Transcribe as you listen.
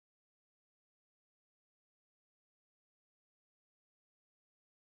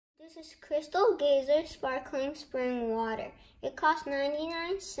This is Crystal Geyser Sparkling Spring Water. It costs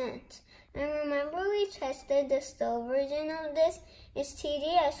 99 cents. And remember we tested the still version of this? Its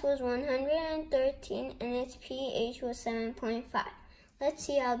TDS was 113 and its pH was 7.5. Let's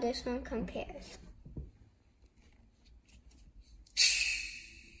see how this one compares.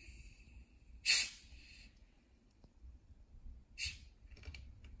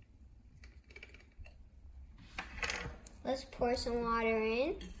 Let's pour some water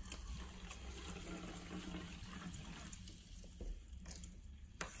in.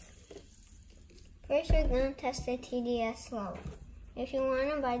 First, we're going to test the TDS level. If you want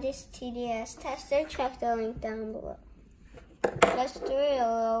to buy this TDS tester, check the link down below. Let's do it a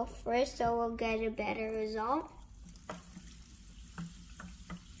little first so we'll get a better result.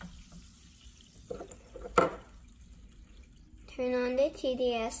 Turn on the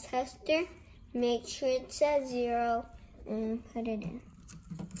TDS tester, make sure it's at 0, and put it in.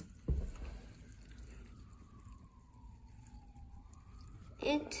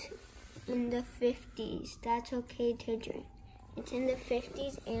 It's in the 50s. That's okay to drink. It's in the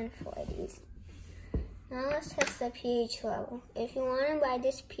 50s and 40s. Now let's test the pH level. If you want to buy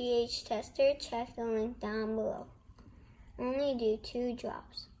this pH tester, check the link down below. Only do 2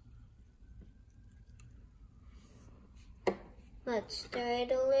 drops. Let's stir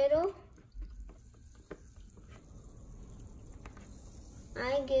it a little.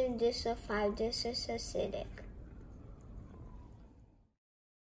 I give this a 5. This is acidic.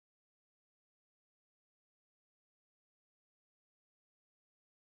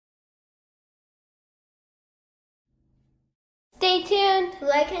 Stay tuned.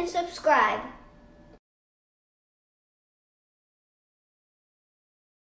 Like and subscribe.